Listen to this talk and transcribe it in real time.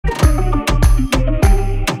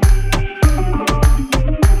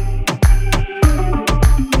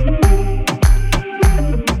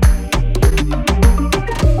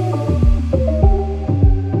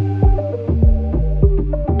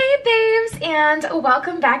and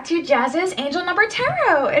welcome back to Jazz's Angel Number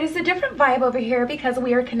Tarot. It is a different vibe over here because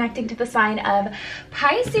we are connecting to the sign of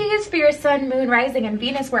Pisces for your sun, moon, rising, and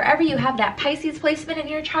Venus, wherever you have that Pisces placement in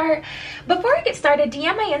your chart. Before we get started,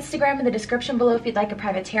 DM my Instagram in the description below if you'd like a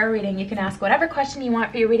private tarot reading. You can ask whatever question you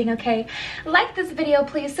want for your reading, okay? Like this video,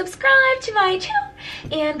 please subscribe to my channel,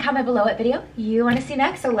 and comment below what video you want to see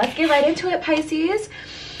next. So let's get right into it, Pisces.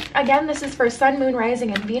 Again, this is for sun, moon,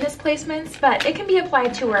 rising, and Venus placements, but it can be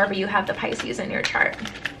applied to wherever you have the Pisces in your chart.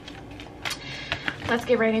 Let's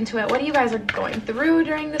get right into it. What you guys are going through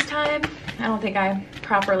during this time? I don't think I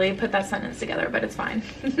properly put that sentence together, but it's fine.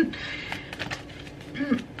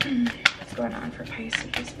 What's going on for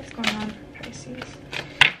Pisces? What's going on for Pisces?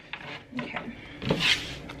 Okay.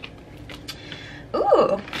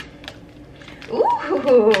 Ooh.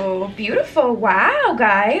 Ooh, beautiful. Wow,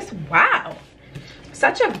 guys. Wow.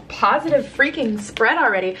 Such a positive freaking spread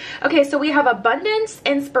already. Okay, so we have abundance,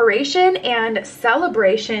 inspiration, and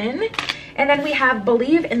celebration. And then we have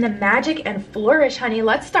believe in the magic and flourish, honey.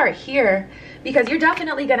 Let's start here because you're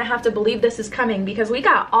definitely going to have to believe this is coming because we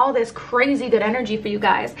got all this crazy good energy for you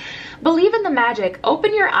guys. Believe in the magic.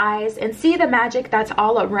 Open your eyes and see the magic that's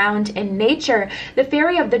all around in nature. The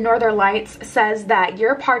fairy of the Northern Lights says that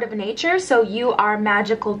you're part of nature, so you are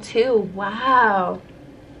magical too. Wow.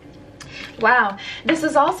 Wow, this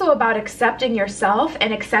is also about accepting yourself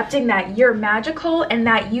and accepting that you're magical and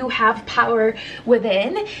that you have power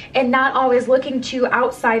within, and not always looking to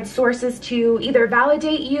outside sources to either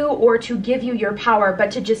validate you or to give you your power,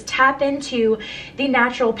 but to just tap into the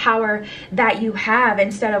natural power that you have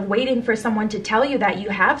instead of waiting for someone to tell you that you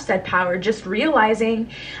have said power. Just realizing,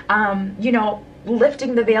 you know,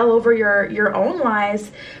 lifting the veil over your own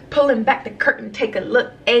lies, pulling back the curtain, take a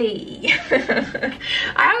look. Ay.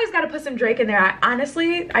 I always got to put some Drake in there.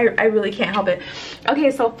 I really can't help it. Okay,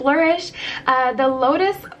 so flourish. The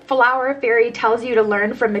lotus flower fairy tells you to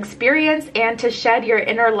learn from experience and to shed your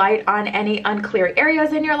inner light on any unclear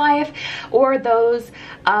areas in your life or those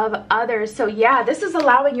of others. So yeah, this is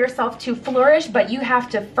allowing yourself to flourish, but you have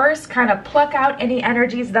to first kind of pluck out any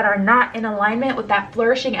energies that are not in alignment with that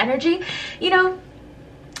flourishing energy. You know,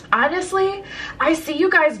 honestly, I see you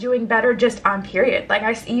guys doing better just on period. Like,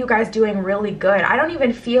 I see you guys doing really good. I don't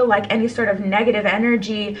even feel like any sort of negative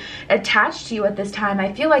energy attached to you at this time.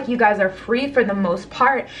 I feel like you guys are free for the most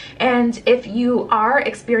part. And if you are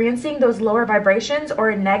experiencing those lower vibrations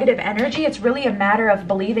or negative energy, it's really a matter of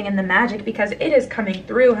believing in the magic because it is coming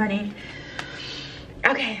through, honey.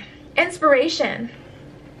 Okay, inspiration.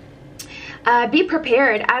 Be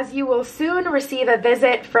prepared, as you will soon receive a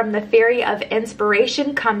visit from the fairy of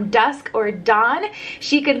inspiration. Come dusk or dawn,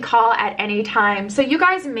 she can call at any time. So you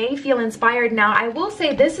guys may feel inspired now. I will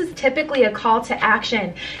say this is typically a call to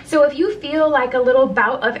action. So if you feel like a little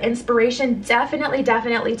bout of inspiration, definitely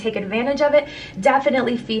take advantage of it.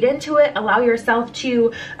 Definitely feed into it. Allow yourself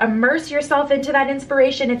to immerse yourself into that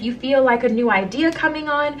inspiration. If you feel like a new idea coming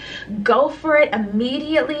on, go for it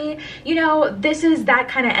immediately. You know, this is that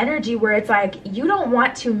kind of energy where it's like you don't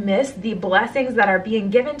want to miss the blessings that are being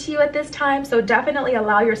given to you at this time. So definitely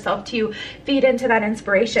allow yourself to feed into that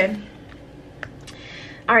inspiration.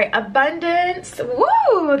 All right, abundance.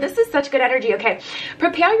 Woo, this is such good energy. Okay,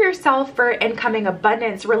 prepare yourself for incoming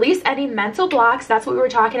abundance. Release any mental blocks. That's what we were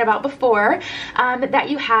talking about before, that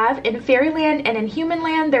you have in fairyland and in human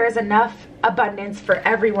land. There is enough abundance for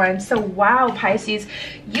everyone. So wow, Pisces,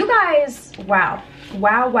 you guys, wow.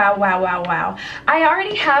 Wow. I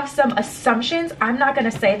already have some assumptions. I'm not going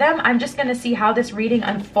to say them. I'm just going to see how this reading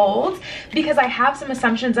unfolds because I have some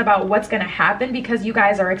assumptions about what's going to happen because you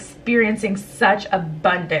guys are experiencing such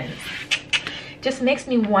abundance. Just makes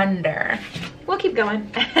me wonder. We'll keep going.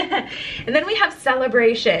 And then we have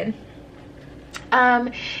celebration.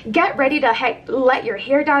 Get ready to let your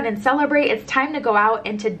hair down and celebrate. It's time to go out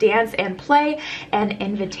and to dance and play. An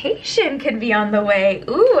invitation could be on the way.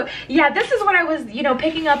 Ooh, yeah, this is what I was, you know,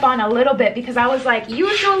 picking up on a little bit because I was like,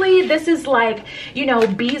 usually this is like, you know,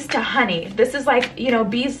 bees to honey. This is like, you know,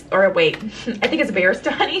 bees, or wait, I think it's bears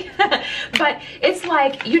to honey. But it's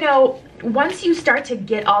like, you know, once you start to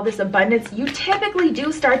get all this abundance, you typically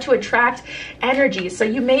do start to attract energy. So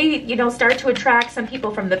you may, you know, start to attract some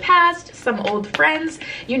people from the past, some old friends,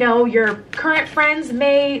 you know, your current friends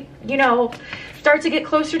may, you know, start to get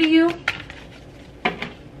closer to you.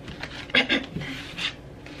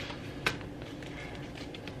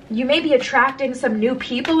 You may be attracting some new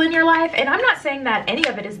people in your life, and I'm not saying that any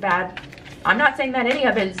of it is bad. I'm not saying that any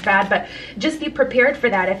of it is bad, but just be prepared for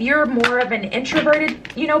that. If you're more of an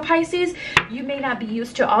introverted, you know, Pisces, you may not be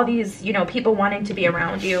used to all these, you know, people wanting to be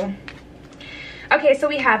around you. Okay, so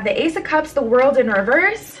we have the Ace of Cups, the World in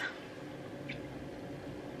reverse.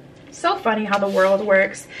 So funny how the world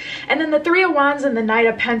works. And then the Three of Wands and the Knight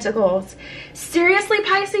of Pentacles. Seriously,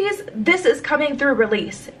 Pisces, this is coming through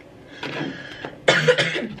release.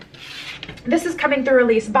 This is coming through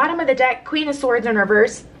release. Bottom of the deck, Queen of Swords in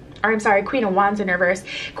reverse. Or I'm sorry, Queen of Wands in reverse.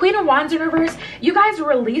 Queen of Wands in reverse, you guys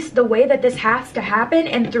release the way that this has to happen,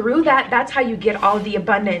 and through that, that's how you get all the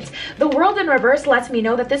abundance. The World in reverse lets me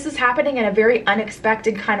know that this is happening in a very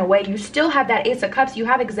unexpected kind of way. You still have that Ace of Cups. You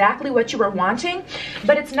have exactly what you were wanting,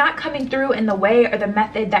 but it's not coming through in the way or the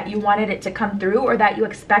method that you wanted it to come through or that you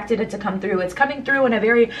expected it to come through. It's coming through in a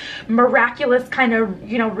very miraculous kind of,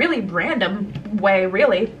 you know, really random way,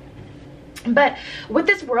 really. But with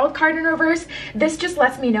this World card in reverse, this just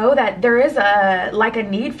lets me know that there is a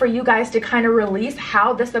need for you guys to kind of release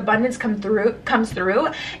how this abundance comes through,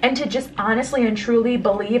 and to just honestly and truly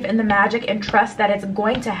believe in the magic and trust that it's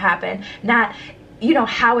going to happen, not, you know,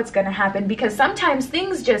 how it's going to happen, because sometimes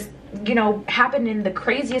things just, you know, happen in the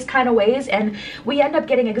craziest kind of ways, and we end up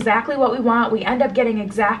getting exactly what we want. We end up getting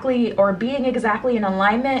exactly, or being exactly in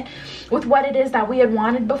alignment with what it is that we had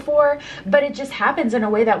wanted before, but it just happens in a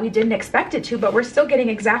way that we didn't expect it to, but we're still getting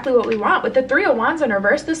exactly what we want. With the Three of Wands in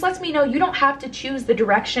reverse, this lets me know you don't have to choose the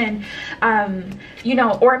direction, you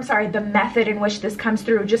know, or I'm sorry, the method in which this comes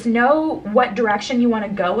through. Just know what direction you want to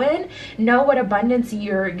go in, know what abundance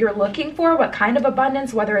you're looking for, what kind of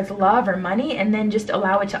abundance, whether it's love or money, and then just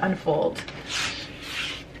allow it to unfold.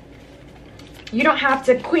 You don't have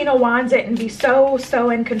to Queen of Wands it and be so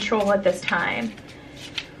in control at this time.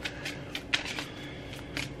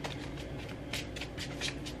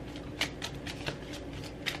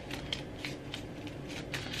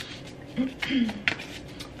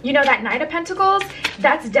 You know, that Knight of Pentacles,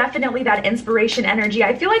 that's definitely that inspiration energy.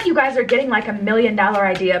 I feel like you guys are getting like $1 million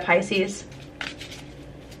idea, Pisces.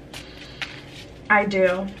 I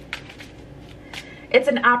do. It's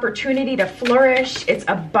an opportunity to flourish. It's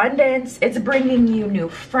abundance. It's bringing you new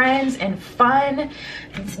friends and fun.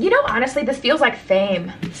 You know, honestly, this feels like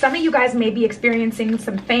fame. Some of you guys may be experiencing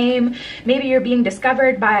some fame. Maybe you're being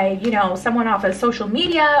discovered by, you know, someone off of social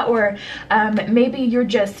media, or maybe you're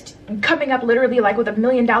just coming up literally like with $1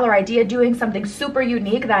 million idea, doing something super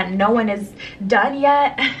unique that no one has done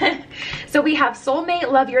yet. So we have soulmate,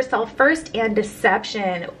 love yourself first, and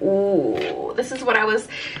deception. Ooh, this is what I was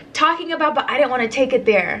talking about, but I didn't want to take it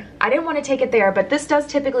there. I didn't want to take it there, but this does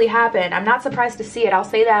typically happen. I'm not surprised to see it. I'll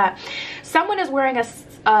say that. Someone is wearing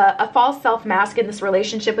a false self mask in this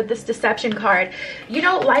relationship with this deception card. You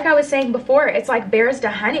know, like I was saying before, it's like bears to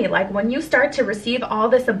honey. Like when you start to receive all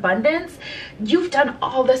this abundance, you've done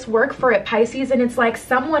all this work for it, Pisces, and it's like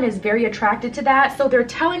someone is very attracted to that. So they're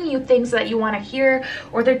telling you things that you want to hear,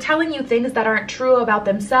 or they're telling you things that aren't true about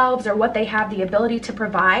themselves or what they have the ability to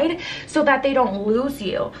provide, so that they don't lose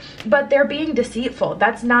you. But they're being deceitful.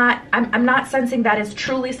 That's not, I'm not sensing that is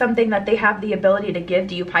truly something that they have the ability to give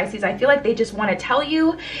to you, Pisces. I feel like they just want to tell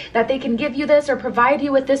you that they can give you this or provide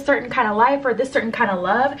you with this certain kind of life or this certain kind of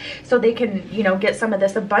love, so they can, you know, get some of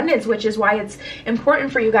this abundance, which is why it's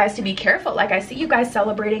important for you guys to be careful. Like I see you guys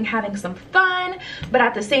celebrating, having some fun, but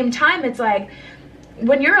at the same time, it's like,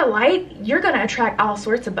 when you're a light, you're going to attract all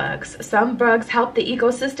sorts of bugs. Some bugs help the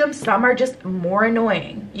ecosystem. Some are just more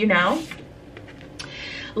annoying, you know?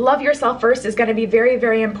 Love yourself first is going to be very,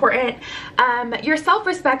 very important. Your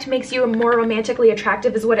self-respect makes you more romantically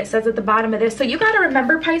attractive is what it says at the bottom of this. So you got to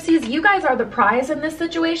remember, Pisces, you guys are the prize in this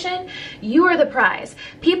situation. You are the prize.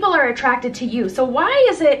 People are attracted to you. So why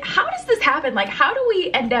is it, how does this happen? Like, how do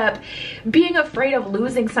we end up being afraid of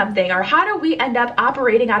losing something? Or how do we end up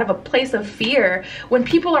operating out of a place of fear when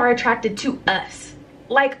people are attracted to us?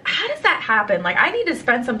 Like, how does that happen? Like, I need to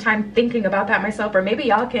spend some time thinking about that myself, or maybe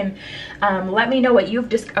y'all can let me know what you've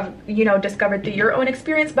discovered through your own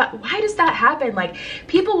experience. But why does that happen? Like,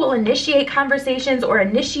 people will initiate conversations or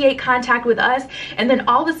initiate contact with us, and then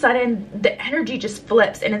all of a sudden the energy just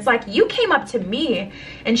flips, and it's like, you came up to me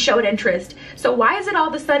and showed interest, so why is it all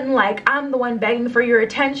of a sudden like I'm the one begging for your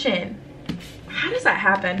attention? How does that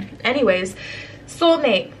happen? Anyways,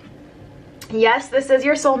 soulmate. Yes, this is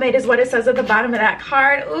your soulmate is what it says at the bottom of that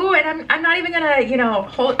card. Ooh, and I'm not even gonna, you know,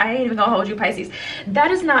 I ain't even gonna hold you, Pisces. That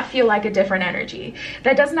does not feel like a different energy.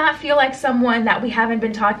 That does not feel like someone that we haven't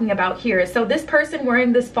been talking about here. So this person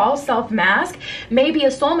wearing this false self mask may be a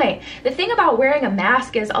soulmate. The thing about wearing a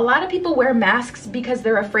mask is a lot of people wear masks because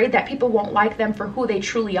they're afraid that people won't like them for who they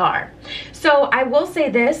truly are. So I will say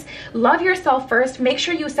this, love yourself first, make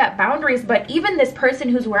sure you set boundaries, but even this person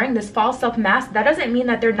who's wearing this false self mask, that doesn't mean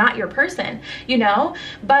that they're not your person. You know,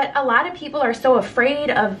 but a lot of people are so afraid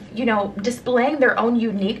of, you know, displaying their own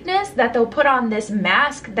uniqueness that they'll put on this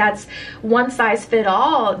mask that's one size fit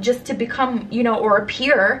all just to become, you know, or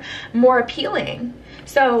appear more appealing.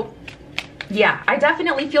 So Yeah, I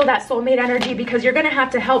definitely feel that soulmate energy, because you're going to have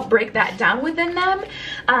to help break that down within them.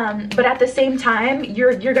 But at the same time,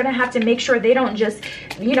 you're going to have to make sure they don't just,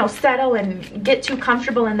 you know, settle and get too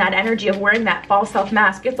comfortable in that energy of wearing that false self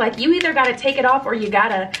mask. It's like you either got to take it off, or you got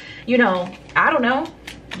to, you know, I don't know.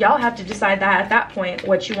 Y'all have to decide that at that point,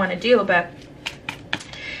 what you want to do. But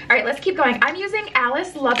all right, let's keep going. I'm using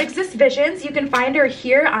Alice Love Exists Visions. You can find her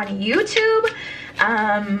here on YouTube.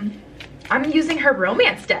 I'm using her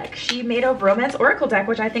romance deck. She made a romance oracle deck,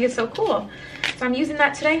 which I think is so cool. So I'm using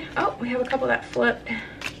that today. Oh, we have a couple that flipped.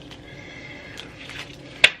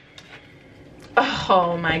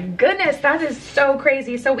 Oh my goodness, that is so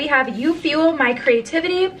crazy. So we have, you fuel my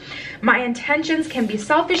creativity. My intentions can be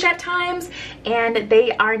selfish at times, and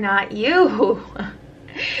they are not you.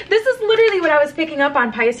 This is literally what I was picking up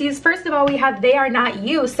on, Pisces. First of all, we have they are not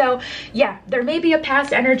you. So yeah, there may be a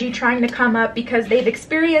past energy trying to come up because they've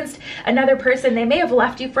experienced another person. They may have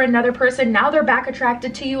left you for another person. Now they're back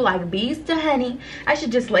attracted to you like bees to honey. I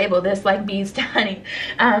should just label this like bees to honey.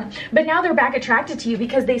 But now they're back attracted to you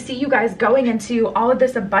because they see you guys going into all of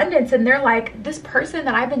this abundance, and they're like, this person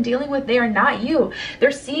that I've been dealing with, they are not you.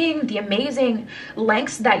 They're seeing the amazing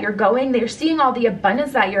lengths that you're going. They're seeing all the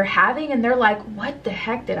abundance that you're having, and they're like, what the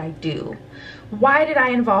heck did I do? Why did I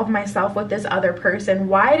involve myself with this other person?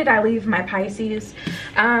 Why did I leave my Pisces?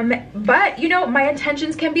 But you know, my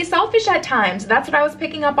intentions can be selfish at times. That's what I was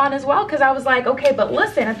picking up on as well, because I was like, okay, but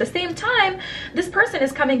listen, at the same time, this person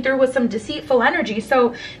is coming through with some deceitful energy.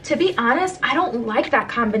 So to be honest, I don't like that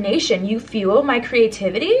combination. You fuel my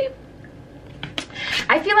creativity.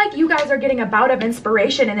 I feel like you guys are getting a bout of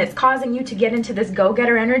inspiration, and it's causing you to get into this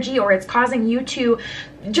go-getter energy, or it's causing you to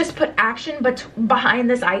just put action behind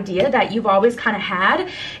this idea that you've always kind of had.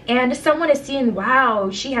 And someone is seeing,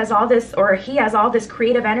 wow, she has all this, or he has all this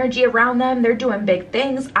creative energy around them. They're doing big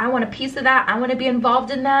things. I want a piece of that. I want to be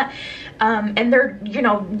involved in that. And they're, you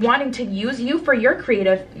know, wanting to use you for your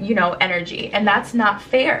creative, you know, energy. And that's not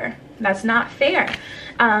fair. That's not fair.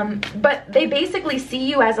 But they basically see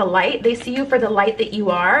you as a light. They see you for the light that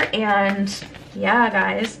you are. And yeah,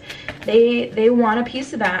 guys, they want a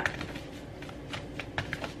piece of that.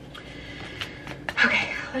 Okay,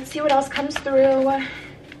 let's see what else comes through.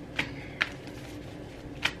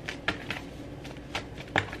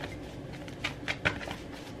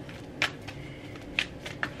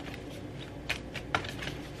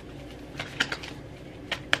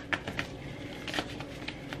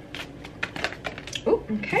 Oh,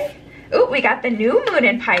 okay. Oh, we got the new moon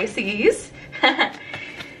in Pisces.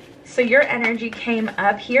 So your energy came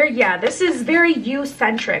up here. Yeah, this is very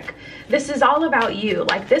you-centric. This is all about you.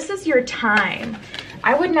 Like, this is your time.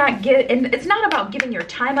 I would not give, and it's not about giving your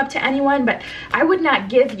time up to anyone, but I would not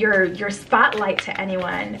give your spotlight to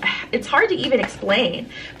anyone. It's hard to even explain.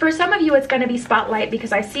 For some of you, it's going to be spotlight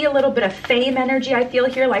because I see a little bit of fame energy I feel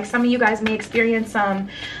here. Like, some of you guys may experience some,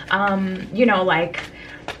 you know, like,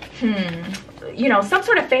 you know, some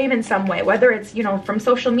sort of fame in some way, whether it's, you know, from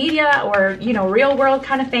social media or, you know, real world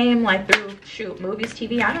kind of fame, like through, shoot, movies,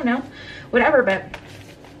 TV, I don't know, whatever. But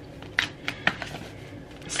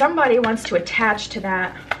somebody wants to attach to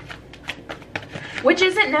that, which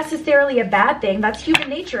isn't necessarily a bad thing. That's human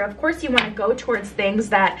nature. Of course, you want to go towards things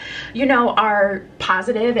that, you know, are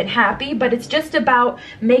positive and happy, but it's just about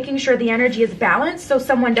making sure the energy is balanced, so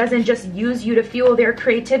someone doesn't just use you to fuel their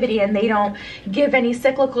creativity and they don't give any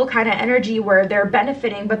cyclical kind of energy where they're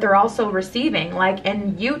benefiting, but they're also receiving. Like,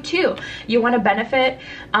 and you too, you want to benefit.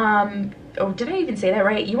 Oh, did I even say that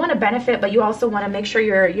right? You want to benefit, but you also want to make sure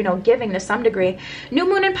you're, you know, giving to some degree. New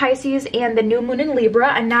moon in Pisces and the new moon in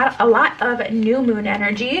Libra, and not a lot of new moon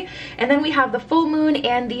energy. And then we have the full moon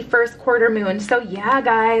and the first quarter moon. So yeah,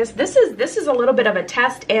 guys, this is a little bit of a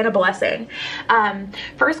test and a blessing.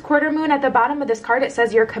 First quarter moon, at the bottom of this card, it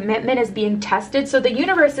says your commitment is being tested. So the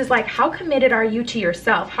universe is like, how committed are you to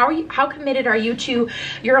yourself? How committed are you to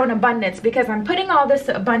your own abundance? Because I'm putting all this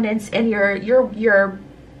abundance in your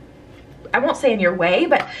I won't say in your way,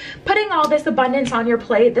 but putting all this abundance on your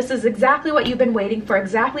plate. This is exactly what you've been waiting for,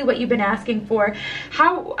 exactly what you've been asking for.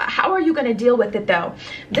 How are you going to deal with it though?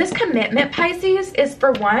 This commitment, Pisces, is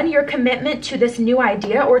for one, your commitment to this new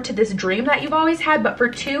idea or to this dream that you've always had, but for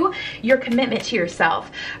two, your commitment to yourself.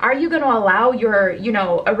 Are you going to allow your, you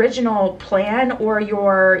know, original plan or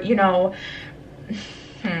your, you know,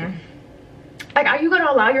 Like, are you going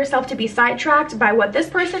to allow yourself to be sidetracked by what this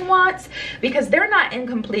person wants? Because they're not in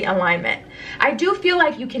complete alignment. I do feel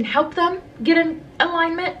like you can help them get in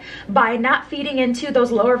alignment by not feeding into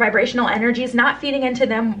those lower vibrational energies, not feeding into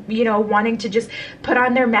them, you know, wanting to just put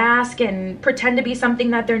on their mask and pretend to be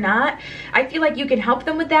something that they're not. I feel like you can help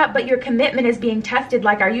them with that, but your commitment is being tested.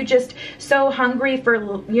 Like, are you just so hungry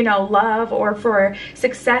for, you know, love or for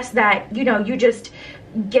success that, you know, you just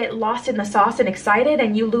get lost in the sauce and excited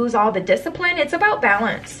and you lose all the discipline? It's about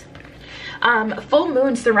balance. Full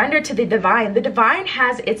moon, surrender to the divine. The divine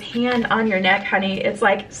has its hand on your neck, honey. It's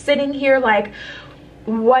like sitting here like,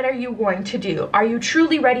 what are you going to do? Are you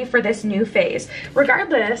truly ready for this new phase?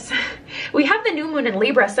 Regardless, we have the new moon in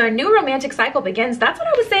Libra, so a new romantic cycle begins. That's what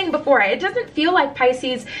I was saying before. It doesn't feel like,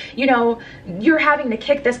 Pisces, you know, you're having to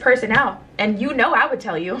kick this person out. And you know I would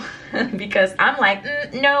tell you because I'm like,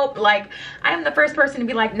 nope. Like, I'm the first person to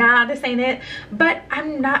be like, nah, this ain't it. But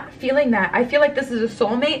I'm not feeling that. I feel like this is a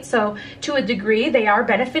soulmate. So to a degree, they are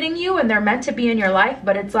benefiting you and they're meant to be in your life.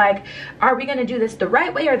 But it's like, are we going to do this the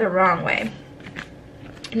right way or the wrong way?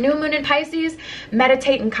 New moon in Pisces,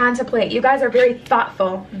 meditate and contemplate. You guys are very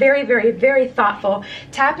thoughtful, very, very, very thoughtful.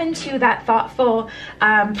 Tap into that thoughtful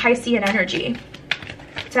Piscean energy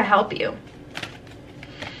to help you.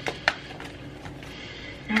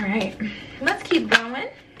 All right, let's keep going.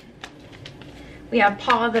 We have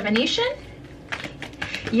Paul the Venetian.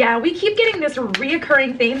 Yeah, we keep getting this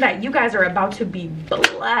reoccurring theme that you guys are about to be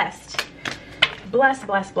blessed. Blessed,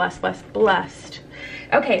 blessed, blessed, blessed, blessed.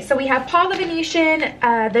 Okay, so we have Paul the Venetian,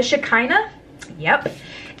 the Shekinah, yep,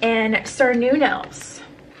 and Cernunnos.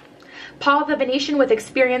 Paul the Venetian with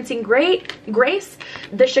experiencing grace,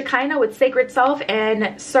 the Shekinah with sacred self, and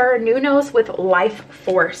Cernunnos with life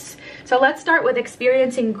force. So let's start with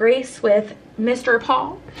experiencing grace with Mr.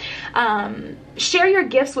 Paul. Share your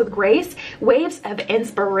gifts with grace. Waves of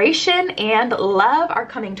inspiration and love are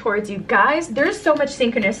coming towards you guys. There's so much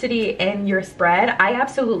synchronicity in your spread. I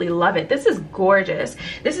absolutely love it. This is gorgeous.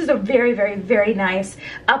 This is a very, very, very nice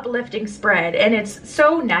uplifting spread. And it's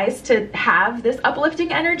so nice to have this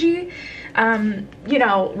uplifting energy, you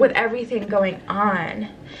know, with everything going on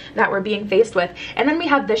that we're being faced with. And then we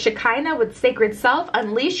have the Shekinah with sacred self.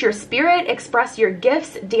 Unleash your spirit, express your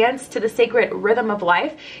gifts, dance to the sacred rhythm of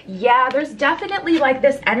life. Yeah, there's definitely like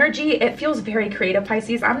this energy. It feels very creative,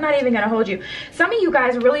 Pisces. I'm not even gonna hold you. Some of you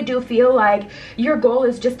guys really do feel like your goal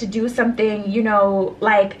is just to do something, you know,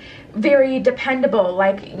 like very dependable.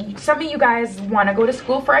 Like, some of you guys want to go to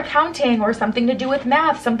school for accounting or something to do with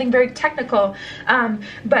math, something very technical.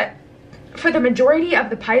 But for the majority of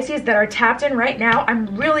the Pisces that are tapped in right now,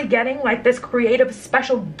 I'm really getting like this creative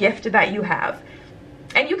special gift that you have.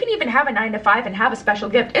 And you can even have a 9-to-5 and have a special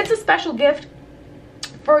gift. It's a special gift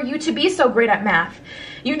for you to be so great at math.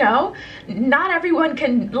 You know, not everyone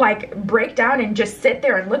can like break down and just sit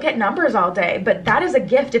there and look at numbers all day, but that is a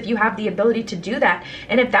gift if you have the ability to do that.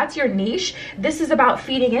 And if that's your niche, this is about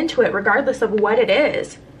feeding into it regardless of what it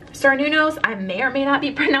is. Cernunnos, I may or may not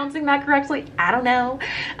be pronouncing that correctly. I don't know.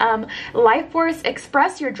 Life force,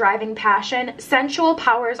 express your driving passion. Sensual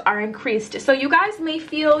powers are increased. So you guys may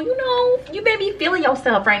feel, you know, you may be feeling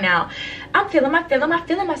yourself right now. I'm feeling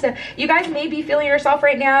myself. You guys may be feeling yourself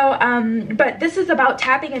right now. But this is about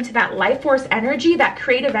tapping into that life force energy, that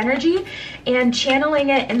creative energy, and channeling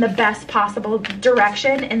it in the best possible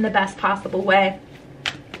direction, in the best possible way.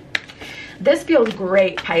 This feels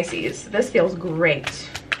great, Pisces. This feels great.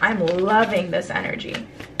 I'm loving this energy.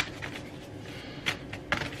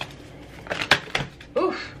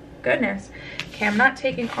 Oof, goodness. Okay, I'm not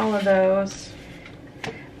taking all of those.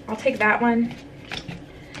 I'll take that one.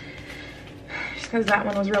 Just because that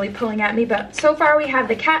one was really pulling at me. But so far we have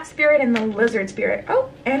the cat spirit and the lizard spirit. Oh,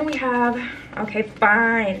 and we have, okay,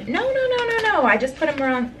 fine. No. I just put them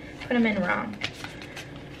wrong. Put them in wrong.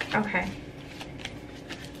 Okay.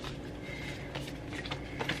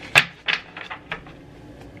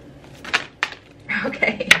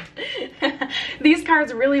 Okay. These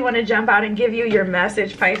cards really want to jump out and give you your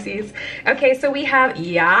message, Pisces. Okay, so we have,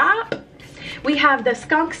 we have the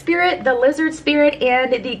skunk spirit, the lizard spirit,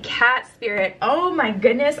 and the cat spirit. Oh my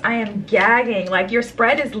goodness, I am gagging. Like, your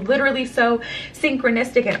spread is literally so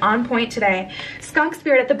synchronistic and on point today. Skunk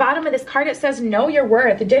spirit, at the bottom of this card, it says, know your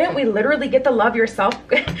worth. Didn't we literally get the love yourself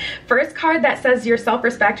first card that says your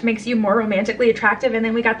self-respect makes you more romantically attractive? And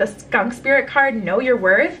then we got the skunk spirit card, know your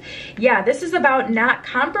worth. Yeah, this is about not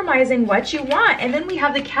compromising what you want. And then we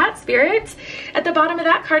have the cat spirit. At the bottom of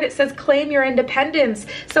that card, it says claim your independence.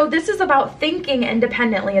 So this is about thinking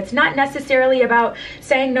independently. It's not necessarily about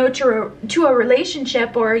saying no to a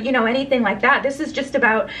relationship or, you know, anything like that. This is just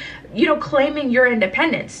about, you know, claiming your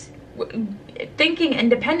independence. thinking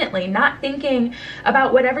independently, not thinking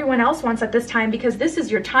about what everyone else wants at this time, because this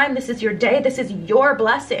is your time, this is your day, this is your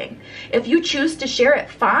blessing. If you choose to share it,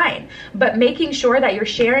 fine, but making sure that you're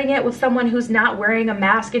sharing it with someone who's not wearing a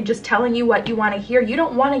mask and just telling you what you want to hear. You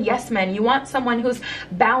don't want a yes man, you want someone who's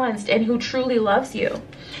balanced and who truly loves you.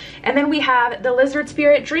 And then we have the lizard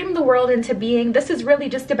spirit, dream the world into being. This is really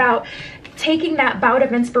just about taking that bout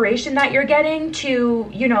of inspiration that you're getting to,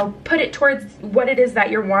 you know, put it towards what it is that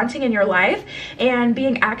you're wanting in your life and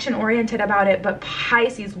being action oriented about it. But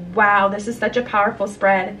Pisces, wow, this is such a powerful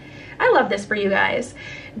spread. I love this for you guys.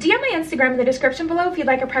 DM my Instagram in the description below if you'd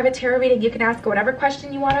like a private tarot reading. You can ask whatever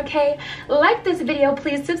question you want, okay? Like this video,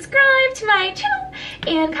 please subscribe to my channel,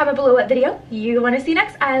 and comment below what video you want to see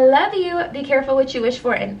next. I love you. Be careful what you wish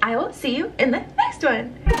for, and I will see you in the next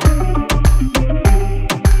one.